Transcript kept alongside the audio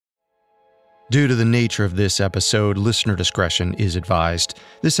Due to the nature of this episode, listener discretion is advised.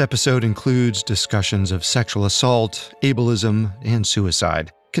 This episode includes discussions of sexual assault, ableism, and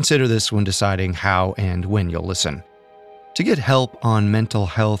suicide. Consider this when deciding how and when you'll listen. To get help on mental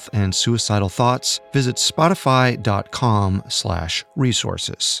health and suicidal thoughts, visit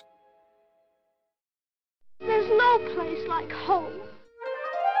spotify.com/resources. There's no place like home.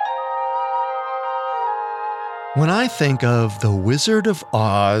 When I think of The Wizard of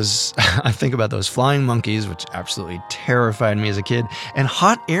Oz, I think about those flying monkeys, which absolutely terrified me as a kid, and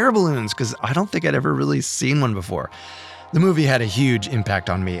hot air balloons, because I don't think I'd ever really seen one before. The movie had a huge impact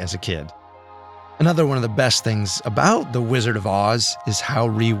on me as a kid. Another one of the best things about The Wizard of Oz is how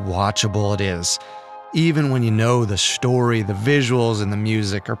rewatchable it is. Even when you know the story, the visuals, and the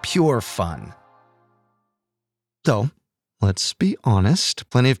music are pure fun. Though, let's be honest,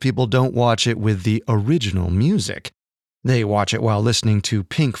 plenty of people don't watch it with the original music. They watch it while listening to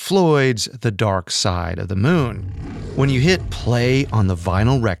Pink Floyd's The Dark Side of the Moon. When you hit play on the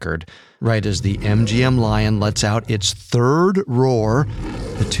vinyl record, right as the MGM lion lets out its third roar,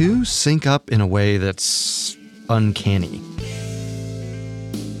 the two sync up in a way that's uncanny.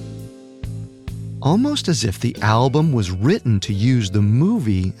 Almost as if the album was written to use the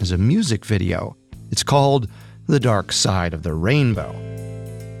movie as a music video. It's called The Dark Side of the Rainbow.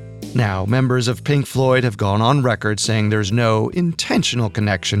 Now, members of Pink Floyd have gone on record saying there's no intentional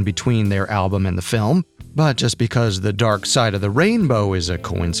connection between their album and the film, but just because The Dark Side of the Rainbow is a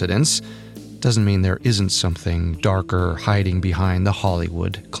coincidence, doesn't mean there isn't something darker hiding behind the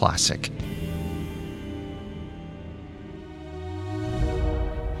Hollywood classic.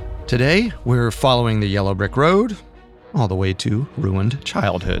 Today, we're following the yellow brick road, all the way to ruined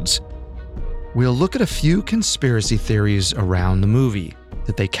childhoods. We'll look at a few conspiracy theories around the movie,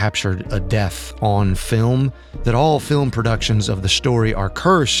 that they captured a death on film, that all film productions of the story are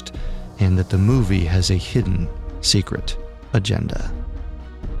cursed, and that the movie has a hidden, secret agenda.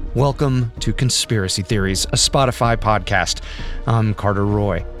 Welcome to Conspiracy Theories, a Spotify podcast. I'm Carter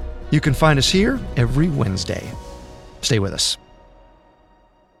Roy. You can find us here every Wednesday. Stay with us.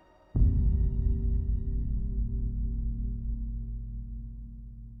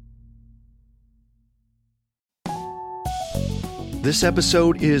 This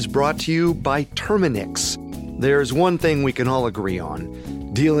episode is brought to you by Terminix. There's one thing we can all agree on.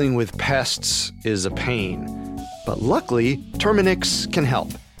 Dealing with pests is a pain. But luckily, Terminix can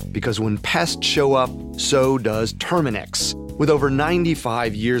help. Because when pests show up, so does Terminix. With over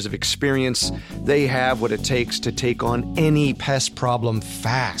 95 years of experience, they have what it takes to take on any pest problem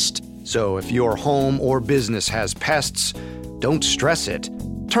fast. So if your home or business has pests, don't stress it.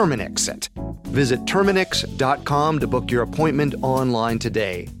 Terminix it. Visit Terminix.com to book your appointment online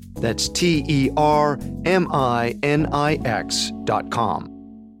today. That's TERMINIX.com.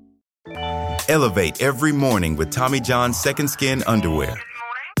 Elevate every morning with Tommy John's Second Skin underwear.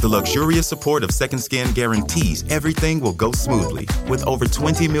 The luxurious support of Second Skin guarantees everything will go smoothly. With over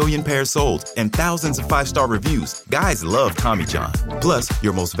 20 million pairs sold and thousands of 5-star reviews, guys love Tommy John. Plus,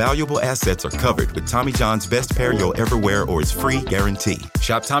 your most valuable assets are covered with Tommy John's best pair you'll ever wear or its free guarantee.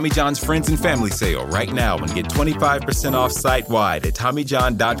 Shop Tommy John's Friends and Family Sale right now and get 25% off site-wide at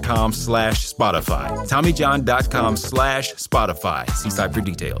TommyJohn.com/Spotify. TommyJohn.com/Spotify. See site for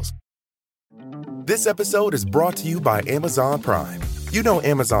details. This episode is brought to you by Amazon Prime. You know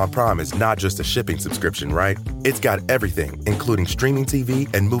Amazon Prime is not just a shipping subscription, right? It's got everything, including streaming TV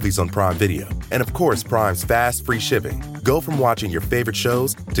and movies on Prime Video. And of course, Prime's fast, free shipping. Go from watching your favorite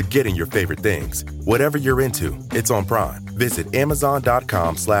shows to getting your favorite things. Whatever you're into, it's on Prime. Visit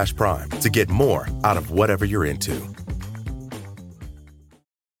Amazon.com/Prime to get more out of whatever you're into.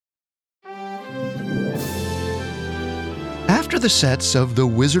 After the sets of The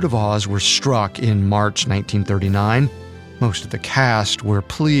Wizard of Oz were struck in March 1939, most of the cast were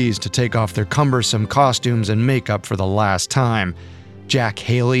pleased to take off their cumbersome costumes and makeup for the last time. Jack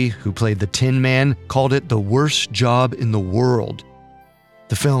Haley, who played the Tin Man, called it the worst job in the world.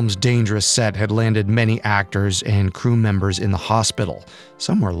 The film's dangerous set had landed many actors and crew members in the hospital.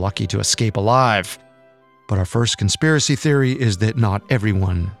 Some were lucky to escape alive. But our first conspiracy theory is that not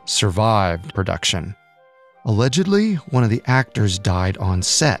everyone survived production. Allegedly, one of the actors died on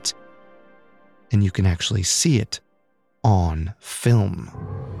set, and you can actually see it on film.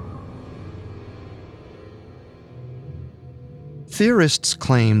 Theorists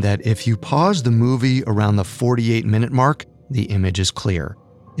claim that if you pause the movie around the 48-minute mark, the image is clear.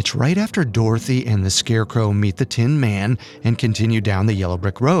 It's right after Dorothy and the Scarecrow meet the Tin Man and continue down the yellow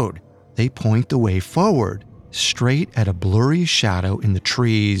brick road. They point the way forward, straight at a blurry shadow in the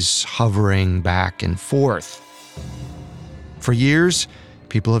trees, hovering back and forth. For years,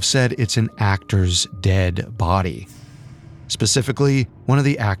 people have said it's an actor's dead body. Specifically, one of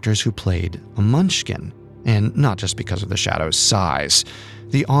the actors who played a Munchkin, and not just because of the shadow's size.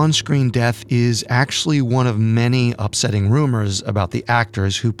 The on-screen death is actually one of many upsetting rumors about the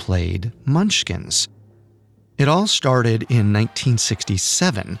actors who played Munchkins. It all started in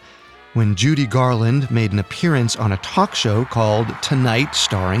 1967, when Judy Garland made an appearance on a talk show called Tonight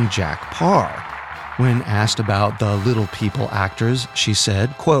starring Jack Paar. When asked about the Little People actors, she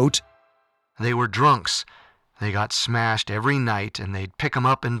said, quote, "They were drunks. They got smashed every night and they'd pick 'em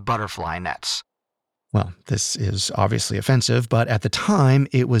up in butterfly nets." Well, this is obviously offensive, but at the time,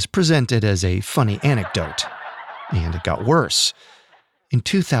 it was presented as a funny anecdote. And it got worse. In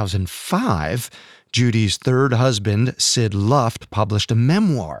 2005, Judy's third husband, Sid Luft, published a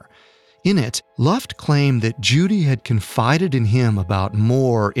memoir. In it, Luft claimed that Judy had confided in him about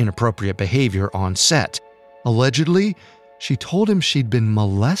more inappropriate behavior on set. Allegedly, she told him she'd been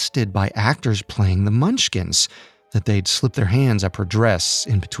molested by actors playing the Munchkins, that they'd slip their hands up her dress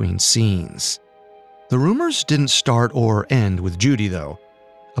in between scenes. The rumors didn't start or end with Judy, though.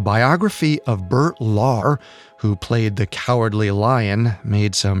 A biography of Burt Lahr, who played the Cowardly Lion,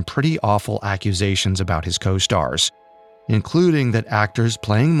 made some pretty awful accusations about his co-stars, including that actors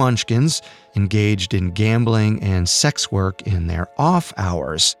playing Munchkins engaged in gambling and sex work in their off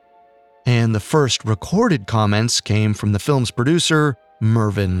hours. And the first recorded comments came from the film's producer,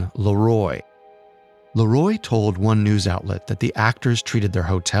 Mervyn LeRoy. LeRoy told one news outlet that the actors treated their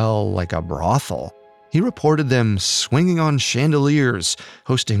hotel like a brothel. He reported them swinging on chandeliers,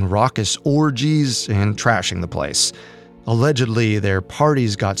 hosting raucous orgies, and trashing the place. Allegedly, their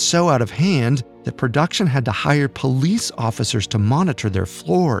parties got so out of hand that production had to hire police officers to monitor their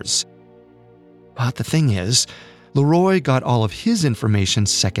floors. But the thing is, LeRoy got all of his information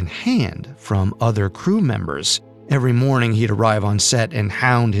secondhand from other crew members. Every morning he'd arrive on set and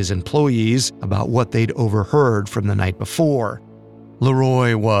hound his employees about what they'd overheard from the night before.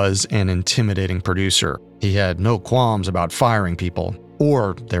 LeRoy was an intimidating producer. He had no qualms about firing people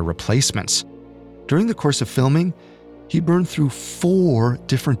or their replacements. During the course of filming, he burned through 4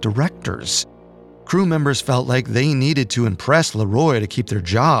 different directors. Crew members felt like they needed to impress LeRoy to keep their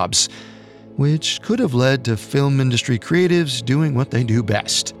jobs, which could have led to film industry creatives doing what they do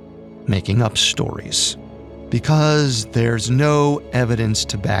best, making up stories. Because there's no evidence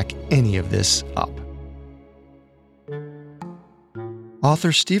to back any of this up.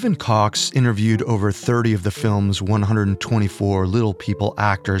 Author Stephen Cox interviewed over 30 of the film's 124 Little People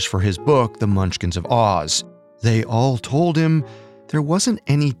actors for his book, The Munchkins of Oz. They all told him there wasn't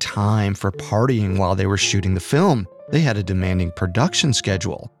any time for partying while they were shooting the film. They had a demanding production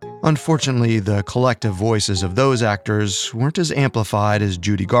schedule. Unfortunately, the collective voices of those actors weren't as amplified as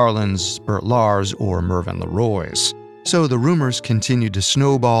Judy Garland's, Burt Lahr's, or Mervyn LeRoy's. So the rumors continued to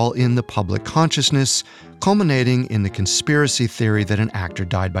snowball in the public consciousness, culminating in the conspiracy theory that an actor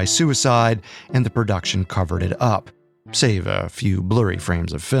died by suicide and the production covered it up, save a few blurry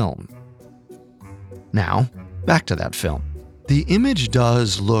frames of film. Now, back to that film. The image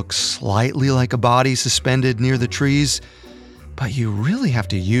does look slightly like a body suspended near the trees, but you really have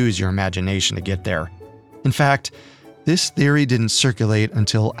to use your imagination to get there. In fact, this theory didn't circulate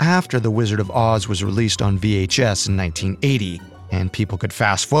until after The Wizard of Oz was released on VHS in 1980, and people could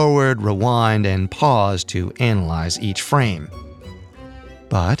fast forward, rewind, and pause to analyze each frame.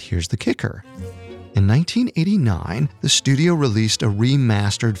 But here's the kicker. In 1989, the studio released a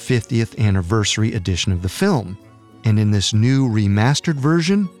remastered 50th anniversary edition of the film, and in this new remastered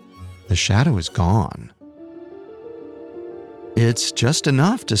version, the shadow is gone. It's just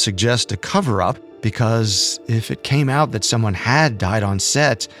enough to suggest a cover-up, because if it came out that someone had died on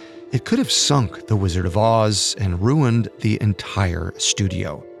set, it could have sunk The Wizard of Oz and ruined the entire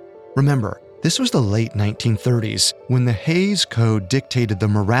studio. Remember, this was the late 1930s, when the Hays Code dictated the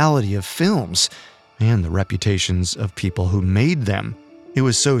morality of films and the reputations of people who made them. It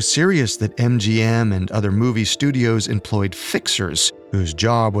was so serious that MGM and other movie studios employed fixers, whose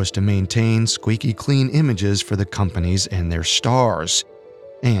job was to maintain squeaky clean images for the companies and their stars.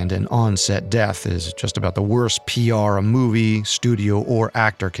 And an on-set death is just about the worst PR a movie, studio, or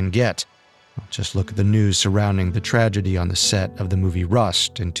actor can get. Just look at the news surrounding the tragedy on the set of the movie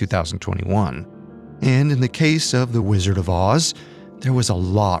Rust in 2021. And in the case of The Wizard of Oz, there was a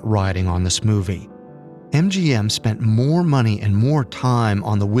lot riding on this movie. MGM spent more money and more time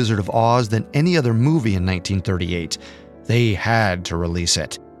on The Wizard of Oz than any other movie in 1938. They had to release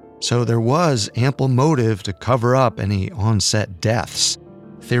it. So there was ample motive to cover up any on-set deaths.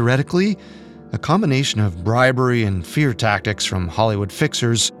 Theoretically, a combination of bribery and fear tactics from Hollywood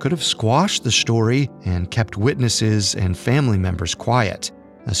fixers could have squashed the story and kept witnesses and family members quiet.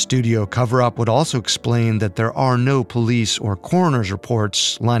 A studio cover-up would also explain that there are no police or coroner's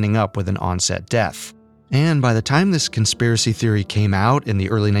reports lining up with an on-set death. And by the time this conspiracy theory came out in the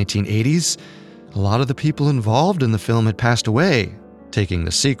early 1980s, a lot of the people involved in the film had passed away, taking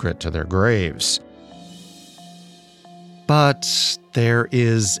the secret to their graves. But there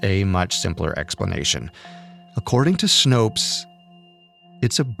is a much simpler explanation. According to Snopes,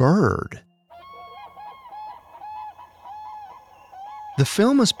 it's a bird. The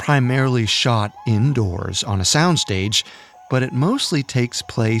film is primarily shot indoors on a soundstage, but it mostly takes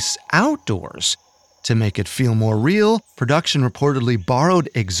place outdoors. To make it feel more real, production reportedly borrowed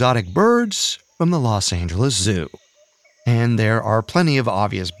exotic birds from the Los Angeles Zoo. And there are plenty of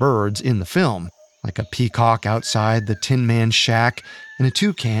obvious birds in the film, like a peacock outside the Tin Man's shack and a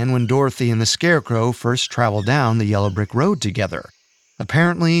toucan when Dorothy and the Scarecrow first travel down the yellow brick road together.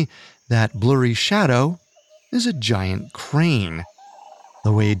 Apparently, that blurry shadow is a giant crane.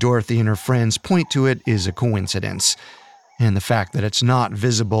 The way Dorothy and her friends point to it is a coincidence, and the fact that it's not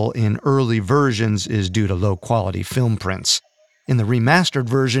visible in early versions is due to low-quality film prints. In the remastered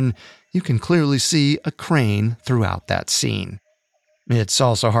version, you can clearly see a crane throughout that scene. It's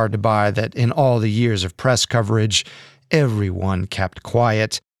also hard to buy that in all the years of press coverage, everyone kept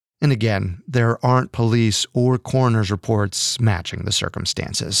quiet, and again, there aren't police or coroner's reports matching the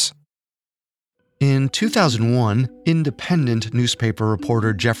circumstances. In 2001, independent newspaper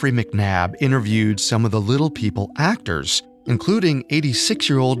reporter Jeffrey McNabb interviewed some of the Little People actors, including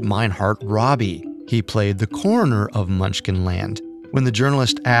 86-year-old Meinhard Robbie. He played the coroner of Munchkinland. When the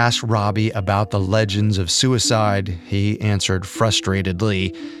journalist asked Robbie about the legends of suicide, he answered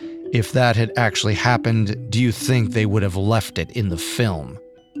frustratedly, "If that had actually happened, do you think they would have left it in the film?"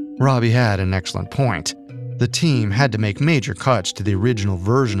 Robbie had an excellent point. The team had to make major cuts to the original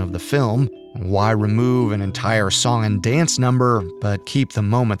version of the film. Why remove an entire song and dance number, but keep the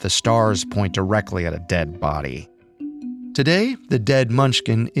moment the stars point directly at a dead body? Today, the dead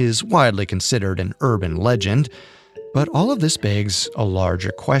Munchkin is widely considered an urban legend, but all of this begs a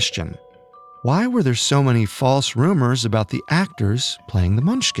larger question. Why were there so many false rumors about the actors playing the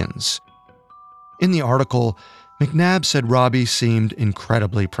Munchkins? In the article, McNabb said Robbie seemed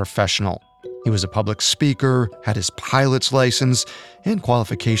incredibly professional. He was a public speaker, had his pilot's license, and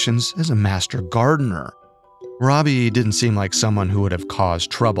qualifications as a master gardener. Robbie didn't seem like someone who would have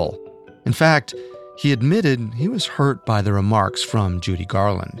caused trouble. In fact, he admitted he was hurt by the remarks from Judy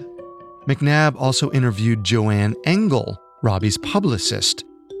Garland. McNabb also interviewed Joanne Engel, Robbie's publicist.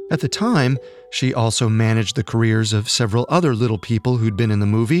 At the time, she also managed the careers of several other little people who'd been in the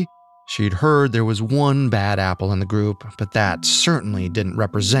movie. She'd heard there was one bad apple in the group, but that certainly didn't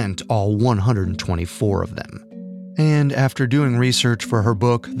represent all 124 of them. And after doing research for her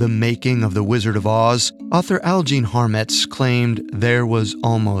book, The Making of the Wizard of Oz, author Algene Harmetz claimed there was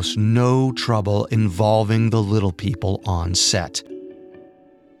almost no trouble involving the little people on set.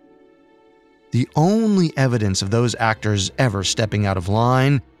 The only evidence of those actors ever stepping out of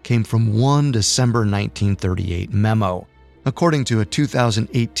line came from one December 1938 memo. According to a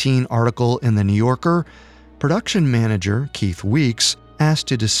 2018 article in The New Yorker, production manager Keith Weeks asked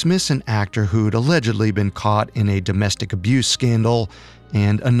to dismiss an actor who'd allegedly been caught in a domestic abuse scandal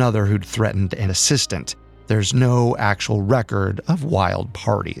and another who'd threatened an assistant. There's no actual record of wild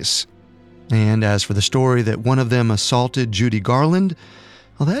parties. And as for the story that one of them assaulted Judy Garland,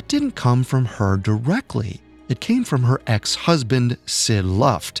 well, that didn't come from her directly. It came from her ex-husband, Sid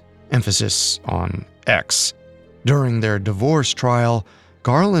Luft, emphasis on ex. During their divorce trial,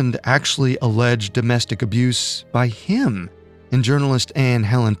 Garland actually alleged domestic abuse by him, and journalist Anne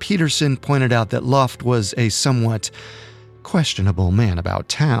Helen Peterson pointed out that Luft was a somewhat questionable man about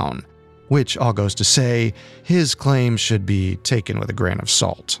town, which all goes to say his claims should be taken with a grain of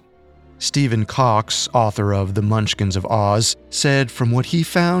salt. Stephen Cox, author of The Munchkins of Oz, said from what he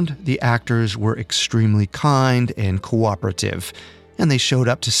found, the actors were extremely kind and cooperative, and they showed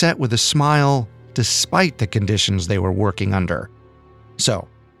up to set with a smile despite the conditions they were working under. So,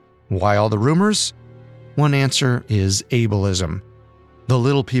 why all the rumors? One answer is ableism. The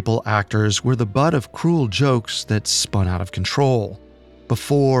Little People actors were the butt of cruel jokes that spun out of control.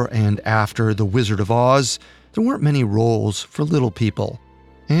 Before and after The Wizard of Oz, there weren't many roles for little people.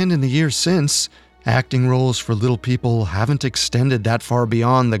 And in the years since, acting roles for little people haven't extended that far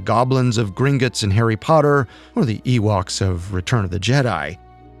beyond the goblins of Gringotts and Harry Potter or the Ewoks of Return of the Jedi.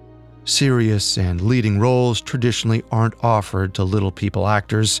 Serious and leading roles traditionally aren't offered to little people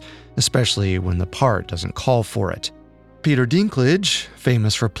actors, especially when the part doesn't call for it. Peter Dinklage,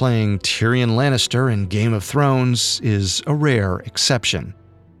 famous for playing Tyrion Lannister in Game of Thrones, is a rare exception.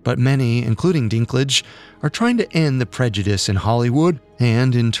 But many, including Dinklage, are trying to end the prejudice in Hollywood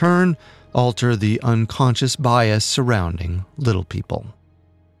and, in turn, alter the unconscious bias surrounding little people.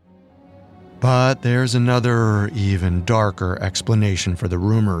 But there's another, even darker explanation for the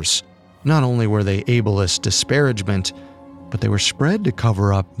rumors. Not only were they ableist disparagement, but they were spread to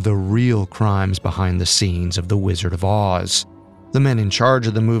cover up the real crimes behind the scenes of The Wizard of Oz. The men in charge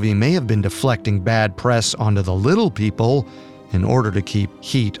of the movie may have been deflecting bad press onto the little people in order to keep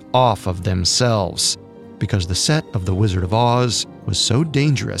heat off of themselves, because the set of The Wizard of Oz was so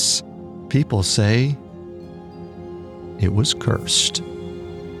dangerous, people say it was cursed.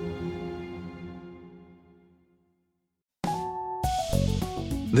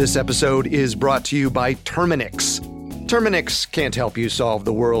 This episode is brought to you by Terminix. Terminix can't help you solve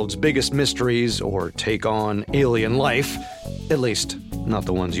the world's biggest mysteries or take on alien life, at least not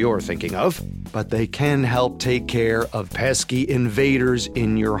the ones you're thinking of, but they can help take care of pesky invaders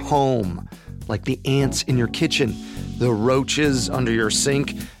in your home, like the ants in your kitchen, the roaches under your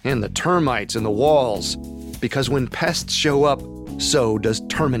sink, and the termites in the walls. Because when pests show up, so does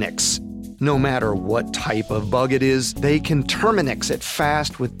Terminix. No matter what type of bug it is, they can Terminix it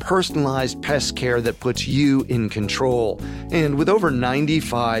fast with personalized pest care that puts you in control. And with over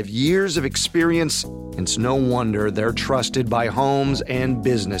 95 years of experience, it's no wonder they're trusted by homes and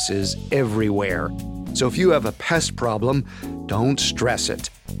businesses everywhere. So if you have a pest problem, don't stress it.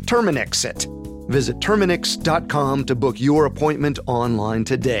 Terminix it. Visit Terminix.com to book your appointment online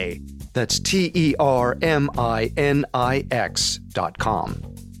today. That's TERMINIX.com.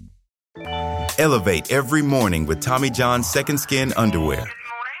 Elevate every morning with Tommy John's Second Skin underwear.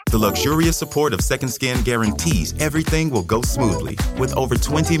 The luxurious support of Second Skin guarantees everything will go smoothly. With over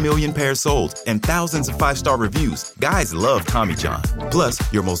 20 million pairs sold and thousands of 5-star reviews, guys love Tommy John. Plus,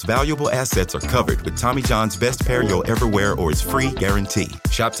 your most valuable assets are covered with Tommy John's best pair you'll ever wear or its free guarantee.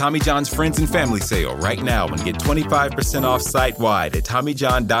 Shop Tommy John's Friends and Family Sale right now and get 25% off site-wide at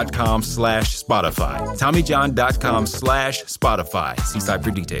TommyJohn.com/Spotify. TommyJohn.com/Spotify. See site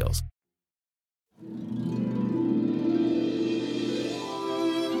for details.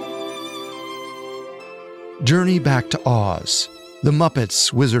 Journey Back to Oz, The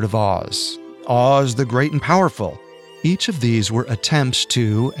Muppets Wizard of Oz, Oz the Great and Powerful. Each of these were attempts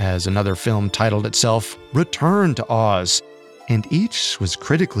to, as another film titled itself, return to Oz, and each was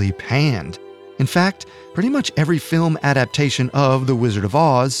critically panned. In fact, pretty much every film adaptation of The Wizard of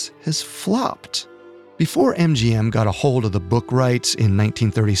Oz has flopped. Before MGM got a hold of the book rights in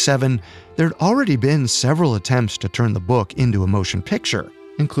 1937, there'd already been several attempts to turn the book into a motion picture,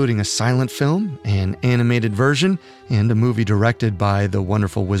 including a silent film, an animated version, and a movie directed by the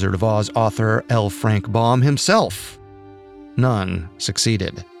wonderful Wizard of Oz author L. Frank Baum himself. None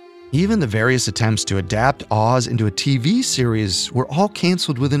succeeded. Even the various attempts to adapt Oz into a TV series were all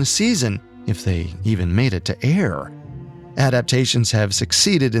canceled within a season, if they even made it to air. Adaptations have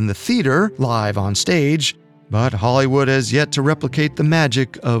succeeded in the theater, live on stage, but Hollywood has yet to replicate the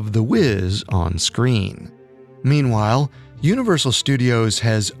magic of The Wiz on screen. Meanwhile, Universal Studios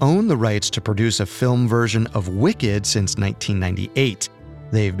has owned the rights to produce a film version of Wicked since 1998.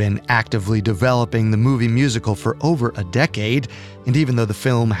 They've been actively developing the movie musical for over a decade, and even though the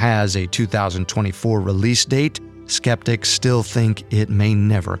film has a 2024 release date, skeptics still think it may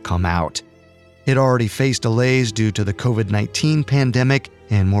never come out. It already faced delays due to the COVID-19 pandemic,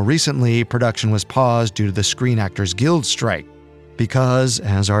 and more recently, production was paused due to the Screen Actors Guild strike. Because,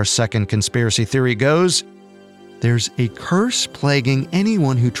 as our second conspiracy theory goes, there's a curse plaguing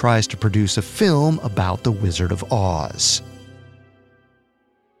anyone who tries to produce a film about the Wizard of Oz.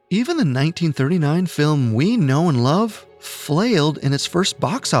 Even the 1939 film we know and love flailed in its first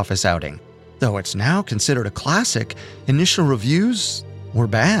box office outing. Though it's now considered a classic, initial reviews were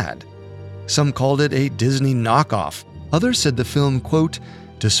bad. Some called it a Disney knockoff. Others said the film, quote,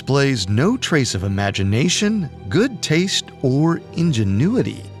 displays no trace of imagination, good taste, or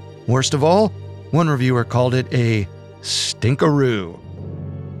ingenuity. Worst of all, one reviewer called it a stinkeroo.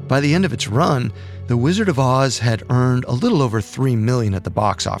 By the end of its run, The Wizard of Oz had earned a little over $3 million at the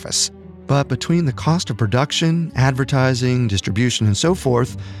box office. But between the cost of production, advertising, distribution, and so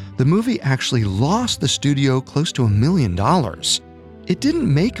forth, the movie actually lost the studio close to $1 million. It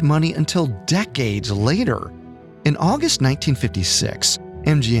didn't make money until decades later. In August 1956,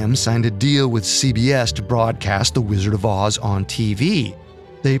 MGM signed a deal with CBS to broadcast The Wizard of Oz on TV.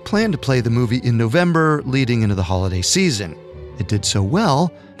 They planned to play the movie in November, leading into the holiday season. It did so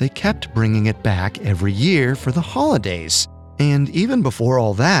well, they kept bringing it back every year for the holidays. And even before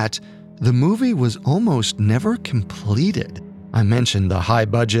all that, the movie was almost never completed. I mentioned the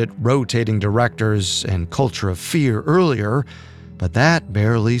high-budget, rotating directors and culture of fear earlier, but that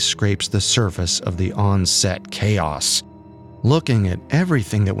barely scrapes the surface of the on-set chaos. Looking at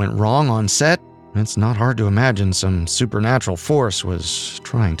everything that went wrong on set, it's not hard to imagine some supernatural force was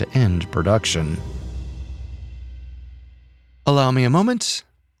trying to end production. Allow me a moment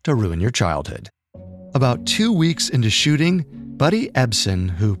to ruin your childhood. About 2 weeks into shooting, Buddy Ebsen,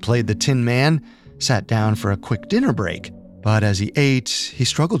 who played the Tin Man, sat down for a quick dinner break, but as he ate, he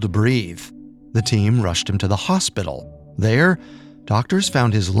struggled to breathe. The team rushed him to the hospital. There, doctors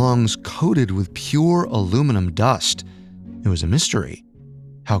found his lungs coated with pure aluminum dust. It was a mystery.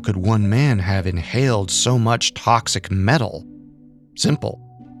 How could one man have inhaled so much toxic metal? Simple.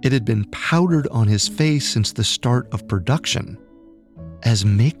 It had been powdered on his face since the start of production. As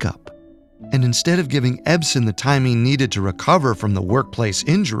makeup. And instead of giving Ebsen the time he needed to recover from the workplace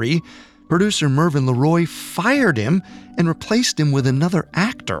injury, producer Mervyn LeRoy fired him and replaced him with another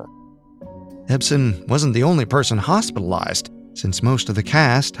actor. Ebsen wasn't the only person hospitalized, since most of the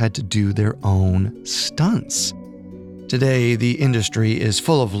cast had to do their own stunts. Today, the industry is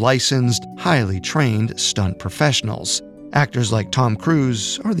full of licensed, highly trained stunt professionals. Actors like Tom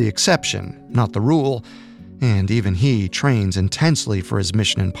Cruise are the exception, not the rule, and even he trains intensely for his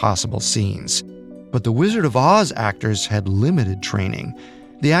Mission Impossible scenes. But the Wizard of Oz actors had limited training.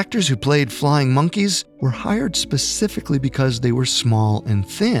 The actors who played flying monkeys were hired specifically because they were small and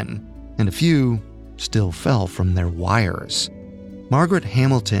thin, and a few still fell from their wires. Margaret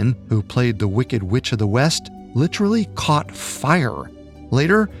Hamilton, who played the Wicked Witch of the West, literally caught fire.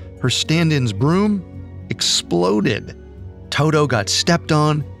 Later, her stand-in's broom exploded. Toto got stepped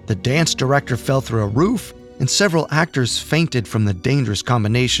on, the dance director fell through a roof, and several actors fainted from the dangerous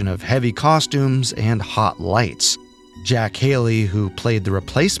combination of heavy costumes and hot lights. Jack Haley, who played the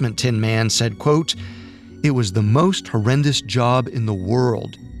replacement Tin Man, said, quote, "It was the most horrendous job in the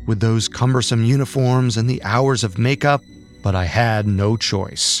world, with those cumbersome uniforms and the hours of makeup, but I had no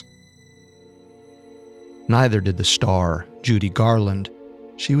choice." Neither did the star, Judy Garland.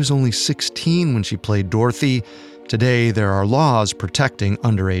 She was only 16 when she played Dorothy. Today, there are laws protecting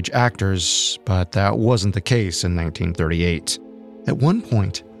underage actors, but that wasn't the case in 1938. At one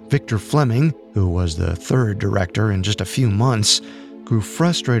point, Victor Fleming, who was the third director in just a few months, grew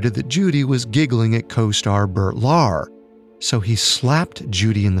frustrated that Judy was giggling at co-star Burt Lahr. So he slapped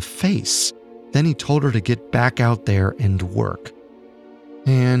Judy in the face. Then he told her to get back out there and work.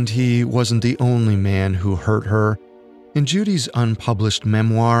 And he wasn't the only man who hurt her. In Judy's unpublished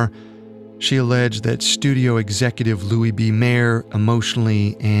memoir, she alleged that studio executive Louis B. Mayer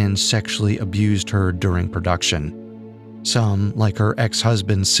emotionally and sexually abused her during production. Some, like her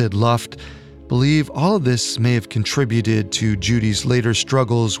ex-husband Sid Luft, believe all of this may have contributed to Judy's later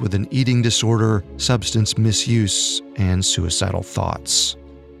struggles with an eating disorder, substance misuse, and suicidal thoughts.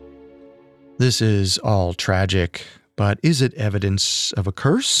 This is all tragic, but is it evidence of a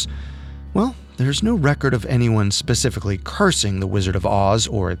curse? Well, there's no record of anyone specifically cursing The Wizard of Oz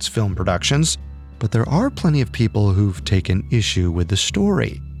or its film productions, but there are plenty of people who've taken issue with the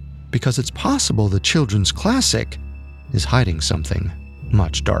story, because it's possible the children's classic is hiding something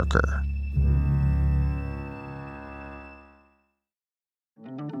much darker.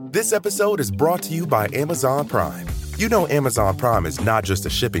 This episode is brought to you by Amazon Prime. You know Amazon Prime is not just a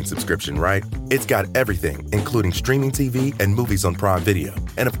shipping subscription, right? It's got everything, including streaming TV and movies on Prime Video.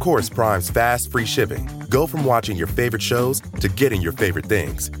 And of course, Prime's fast, free shipping. Go from watching your favorite shows to getting your favorite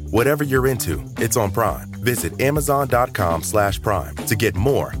things. Whatever you're into, it's on Prime. Visit Amazon.com/Prime to get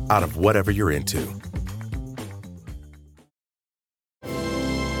more out of whatever you're into.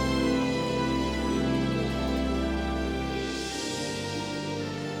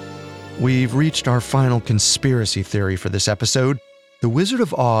 We've reached our final conspiracy theory for this episode. The Wizard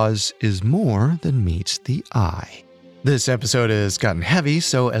of Oz is more than meets the eye. This episode has gotten heavy,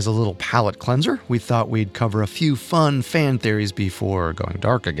 so as a little palate cleanser, we thought we'd cover a few fun fan theories before going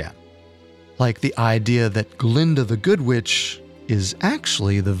dark again. Like the idea that Glinda the Good Witch is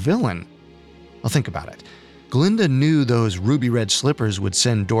actually the villain. Well, think about it. Glinda knew those ruby red slippers would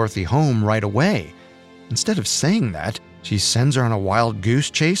send Dorothy home right away. Instead of saying that, she sends her on a wild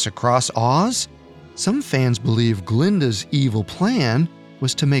goose chase across Oz. Some fans believe Glinda's evil plan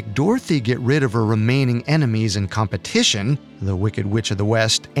was to make Dorothy get rid of her remaining enemies in competition, the Wicked Witch of the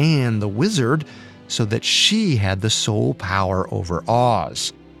West and the Wizard, so that she had the sole power over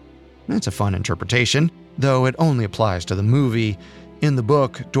Oz. That's a fun interpretation, though it only applies to the movie. In the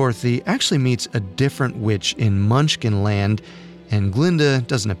book, Dorothy actually meets a different witch in Munchkin Land, and Glinda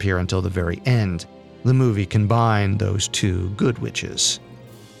doesn't appear until the very end. The movie combined those two good witches.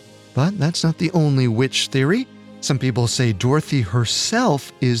 But that's not the only witch theory. Some people say Dorothy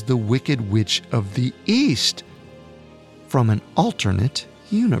herself is the Wicked Witch of the East. from an alternate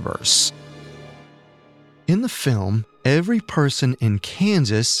universe. In the film, every person in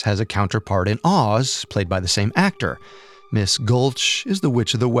Kansas has a counterpart in Oz, played by the same actor. Miss Gulch is the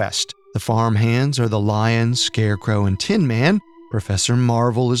Witch of the West. The farmhands are the Lion, Scarecrow, and Tin Man. Professor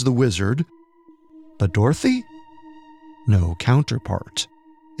Marvel is the Wizard. But Dorothy? No counterpart.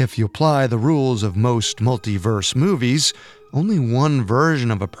 If you apply the rules of most multiverse movies, only one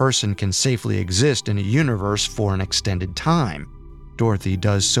version of a person can safely exist in a universe for an extended time. Dorothy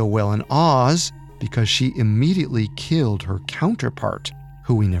does so well in Oz because she immediately killed her counterpart,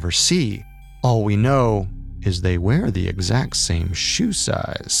 who we never see. All we know is they wear the exact same shoe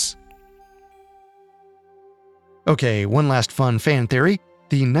size. Okay, one last fun fan theory.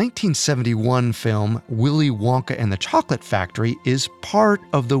 The 1971 film Willy Wonka and the Chocolate Factory is part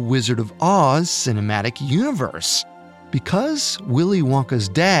of the Wizard of Oz cinematic universe, because Willy Wonka's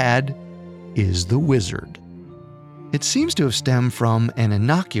dad is the wizard. It seems to have stemmed from an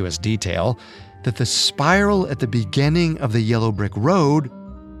innocuous detail that the spiral at the beginning of the Yellow Brick Road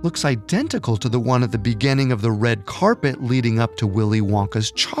looks identical to the one at the beginning of the red carpet leading up to Willy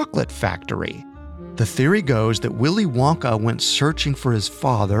Wonka's chocolate factory. The theory goes that Willy Wonka went searching for his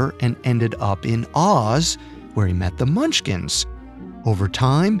father and ended up in Oz, where he met the Munchkins. Over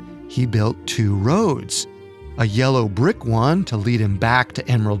time, he built two roads, a yellow brick one to lead him back to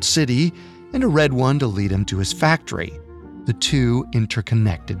Emerald City, and a red one to lead him to his factory, the two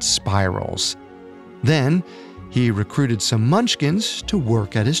interconnected spirals. Then, he recruited some Munchkins to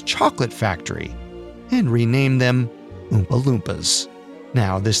work at his chocolate factory and renamed them Oompa Loompas.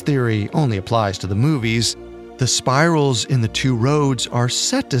 Now, this theory only applies to the movies. The spirals in the two roads are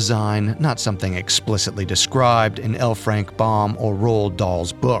set design, not something explicitly described in L. Frank Baum or Roald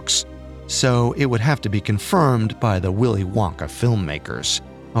Dahl's books. So it would have to be confirmed by the Willy Wonka filmmakers.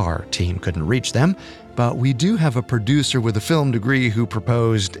 Our team couldn't reach them, but we do have a producer with a film degree who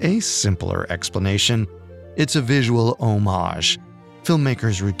proposed a simpler explanation. It's a visual homage.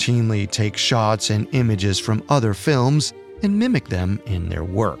 Filmmakers routinely take shots and images from other films and mimic them in their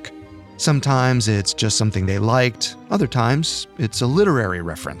work. Sometimes it's just something they liked, other times it's a literary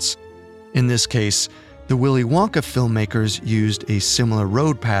reference. In this case, the Willy Wonka filmmakers used a similar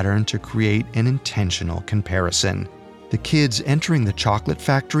road pattern to create an intentional comparison. The kids entering the chocolate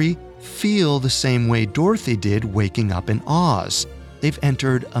factory feel the same way Dorothy did waking up in Oz. They've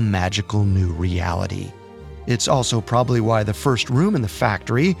entered a magical new reality. It's also probably why the first room in the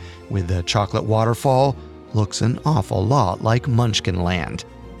factory, with the chocolate waterfall, looks an awful lot like Munchkin Land.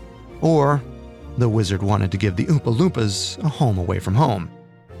 Or the wizard wanted to give the Oompa Loompas a home away from home.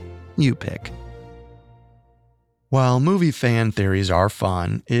 You pick. While movie fan theories are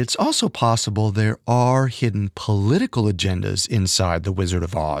fun, it's also possible there are hidden political agendas inside The Wizard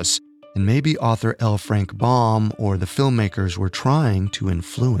of Oz, and maybe author L. Frank Baum or the filmmakers were trying to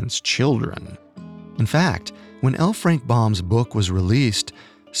influence children. In fact, when L. Frank Baum's book was released,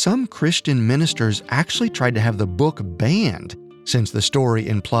 some Christian ministers actually tried to have the book banned, since the story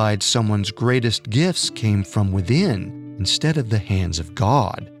implied someone's greatest gifts came from within instead of the hands of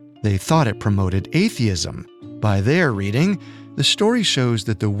God. They thought it promoted atheism. By their reading, the story shows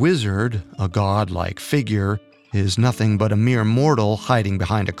that the wizard, a god-like figure, is nothing but a mere mortal hiding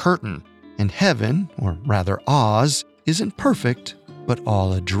behind a curtain, and heaven, or rather Oz, isn't perfect, but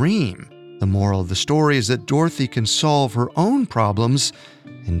all a dream. The moral of the story is that Dorothy can solve her own problems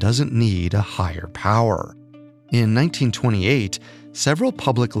and doesn't need a higher power. In 1928, several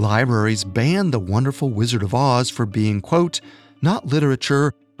public libraries banned The Wonderful Wizard of Oz for being, quote, not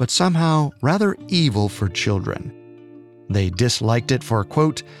literature, but somehow rather evil for children. They disliked it for,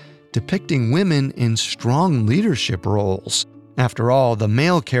 quote, depicting women in strong leadership roles. After all, the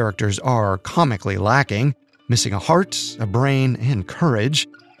male characters are comically lacking, missing a heart, a brain, and courage.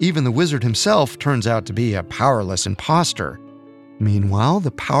 Even the wizard himself turns out to be a powerless imposter. Meanwhile,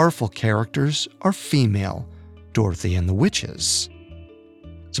 the powerful characters are female, Dorothy and the witches.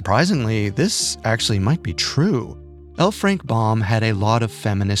 Surprisingly, this actually might be true. L. Frank Baum had a lot of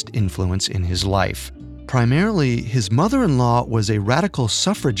feminist influence in his life. Primarily, his mother-in-law was a radical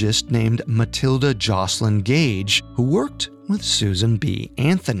suffragist named Matilda Jocelyn Gage, who worked with Susan B.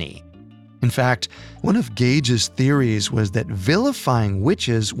 Anthony. In fact, one of Gage's theories was that vilifying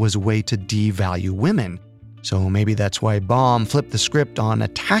witches was a way to devalue women. So maybe that's why Baum flipped the script on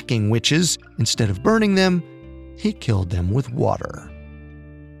attacking witches. Instead of burning them, he killed them with water.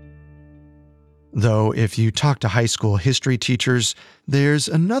 Though if you talk to high school history teachers, there's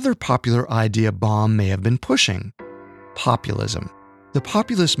another popular idea Baum may have been pushing: populism. The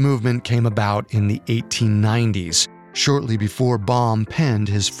populist movement came about in the 1890s, shortly before Baum penned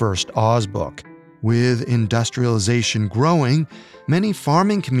his first Oz book. With industrialization growing, many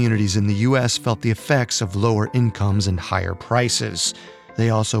farming communities in the U.S. felt the effects of lower incomes and higher prices.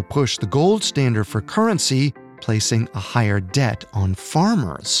 They also pushed the gold standard for currency, placing a higher debt on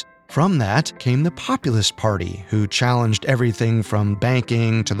farmers. From that came the Populist Party, who challenged everything from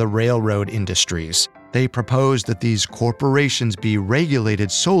banking to the railroad industries. They proposed that these corporations be regulated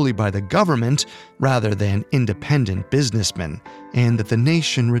solely by the government rather than independent businessmen, and that the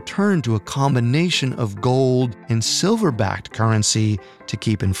nation return to a combination of gold and silver-backed currency to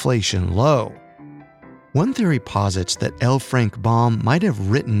keep inflation low. One theory posits that L. Frank Baum might have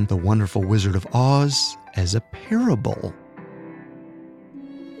written The Wonderful Wizard of Oz as a parable.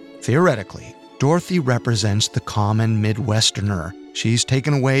 Theoretically, Dorothy represents the common Midwesterner. She's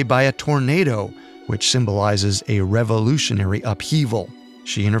taken away by a tornado, which symbolizes a revolutionary upheaval.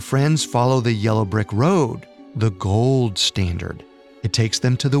 She and her friends follow the yellow brick road, the gold standard. It takes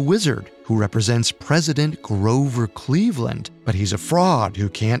them to the wizard, who represents President Grover Cleveland, but he's a fraud who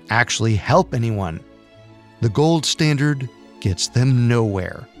can't actually help anyone. The gold standard gets them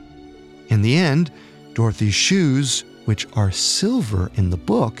nowhere. In the end, Dorothy's shoes, which are silver in the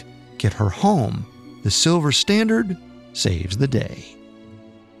book, get her home. The silver standard saves the day.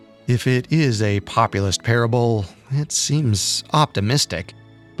 If it is a populist parable, it seems optimistic.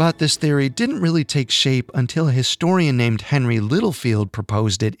 But this theory didn't really take shape until a historian named Henry Littlefield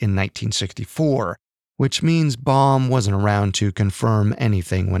proposed it in 1964, which means Baum wasn't around to confirm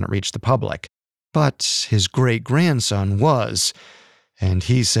anything when it reached the public. But his great-grandson was, and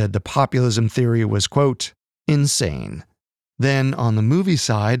he said the populism theory was, quote, insane. Then, on the movie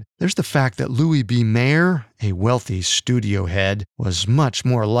side, there's the fact that Louis B. Mayer, a wealthy studio head, was much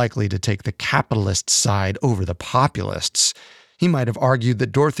more likely to take the capitalist side over the populists. He might have argued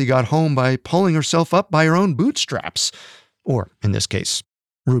that Dorothy got home by pulling herself up by her own bootstraps, or, in this case,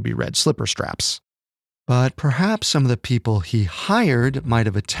 ruby red slipper straps. But perhaps some of the people he hired might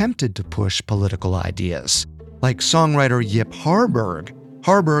have attempted to push political ideas, like songwriter Yip Harburg.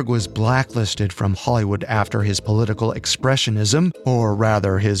 Harburg was blacklisted from Hollywood after his political expressionism, or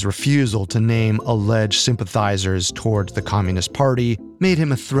rather his refusal to name alleged sympathizers towards the Communist Party, made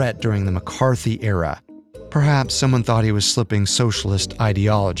him a threat during the McCarthy era. Perhaps someone thought he was slipping socialist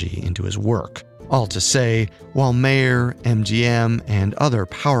ideology into his work. All to say, while Mayer, MGM, and other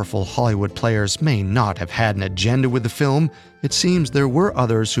powerful Hollywood players may not have had an agenda with the film, it seems there were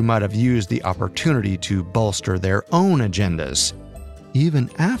others who might have used the opportunity to bolster their own agendas, even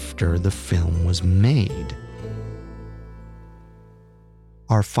after the film was made.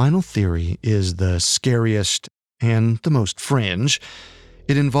 Our final theory is the scariest and the most fringe.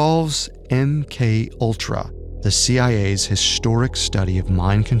 It involves MK-Ultra, the CIA's historic study of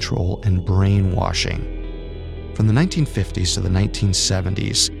mind control and brainwashing. From the 1950s to the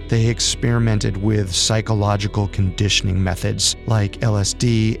 1970s, they experimented with psychological conditioning methods like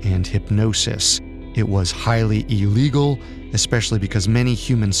LSD and hypnosis. It was highly illegal, especially because many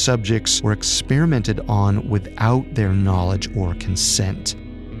human subjects were experimented on without their knowledge or consent.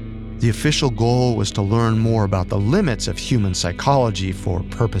 The official goal was to learn more about the limits of human psychology for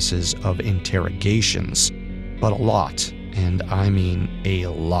purposes of interrogations. But a lot, and I mean a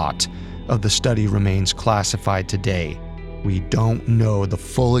lot, of the study remains classified today. We don't know the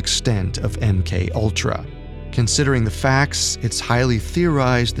full extent of MK-Ultra. Considering the facts, it's highly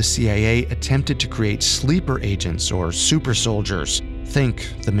theorized the CIA attempted to create sleeper agents or super soldiers.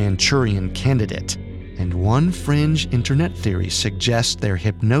 Think the Manchurian Candidate. And one fringe internet theory suggests their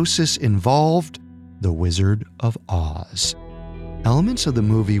hypnosis involved The Wizard of Oz. Elements of the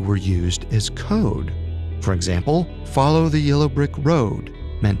movie were used as code. For example, follow the yellow brick road,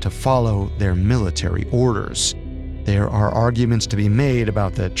 meant to follow their military orders. There are arguments to be made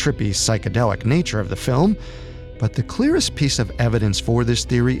about the trippy psychedelic nature of the film, but the clearest piece of evidence for this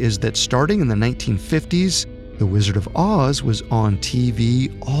theory is that starting in the 1950s, The Wizard of Oz was on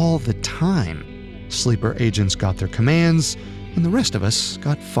TV all the time. Sleeper agents got their commands, and the rest of us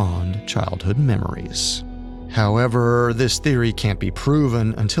got fond childhood memories. However, this theory can't be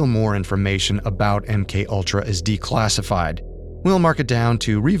proven until more information about MK-Ultra is declassified. We'll mark it down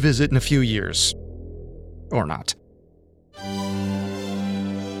to revisit in a few years. Or not.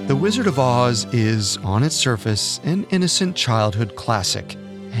 The Wizard of Oz is, on its surface, an innocent childhood classic,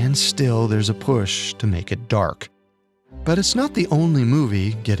 and still there's a push to make it dark. But it's not the only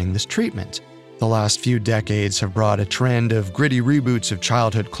movie getting this treatment. The last few decades have brought a trend of gritty reboots of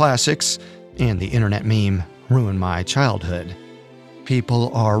childhood classics, and the internet meme, "Ruin My Childhood."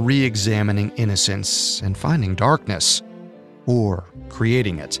 People are re-examining innocence and finding darkness, or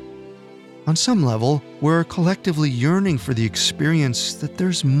creating it. On some level, we're collectively yearning for the experience that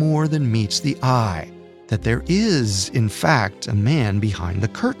there's more than meets the eye, that there is, in fact, a man behind the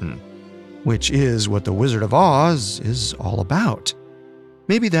curtain, which is what The Wizard of Oz is all about.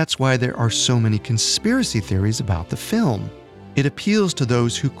 Maybe that's why there are so many conspiracy theories about the film. It appeals to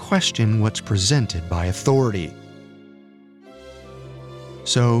those who question what's presented by authority.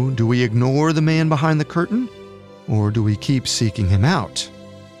 So, do we ignore the man behind the curtain, or do we keep seeking him out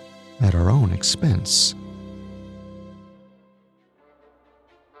at our own expense?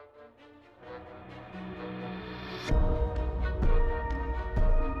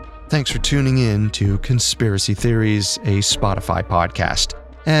 Thanks for tuning in to Conspiracy Theories, a Spotify podcast.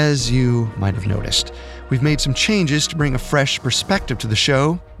 As you might have noticed, we've made some changes to bring a fresh perspective to the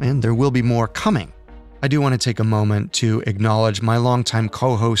show, and there will be more coming. I do want to take a moment to acknowledge my longtime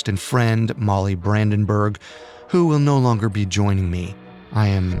co-host and friend, Molly Brandenburg, who will no longer be joining me. I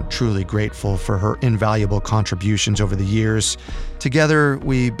am truly grateful for her invaluable contributions over the years. Together,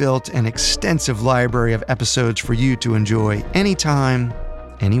 we built an extensive library of episodes for you to enjoy anytime,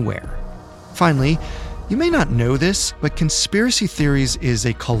 anywhere. Finally, you may not know this, but Conspiracy Theories is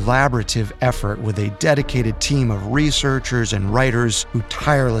a collaborative effort with a dedicated team of researchers and writers who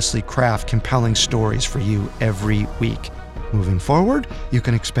tirelessly craft compelling stories for you every week. Moving forward, you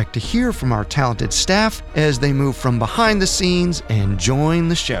can expect to hear from our talented staff as they move from behind the scenes and join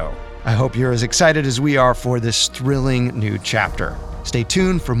the show. I hope you're as excited as we are for this thrilling new chapter. Stay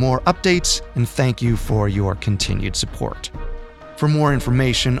tuned for more updates, and thank you for your continued support. For more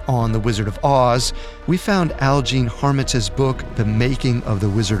information on The Wizard of Oz, we found Algene Harmitz's book, The Making of the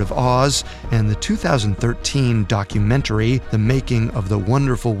Wizard of Oz, and the 2013 documentary, The Making of the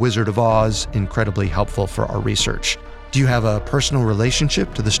Wonderful Wizard of Oz, incredibly helpful for our research. Do you have a personal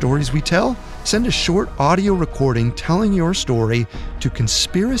relationship to the stories we tell? Send a short audio recording telling your story to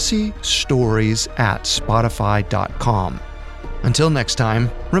conspiracystories@spotify.com. Until next time,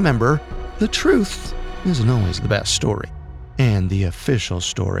 remember, the truth isn't always the best story. And the official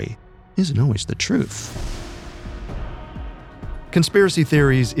story isn't always the truth. Conspiracy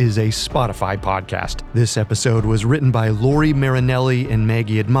Theories is a Spotify podcast. This episode was written by Lori Marinelli and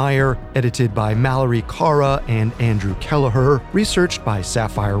Maggie Admire, edited by Mallory Cara and Andrew Kelleher, researched by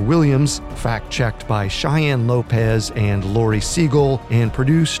Sapphire Williams, fact-checked by Cheyenne Lopez and Lori Siegel, and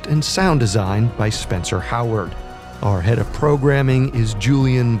produced and sound designed by Spencer Howard. Our head of programming is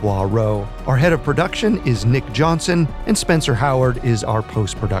Julian Boireau. Our head of production is Nick Johnson, and Spencer Howard is our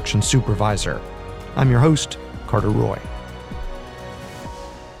post-production supervisor. I'm your host, Carter Roy.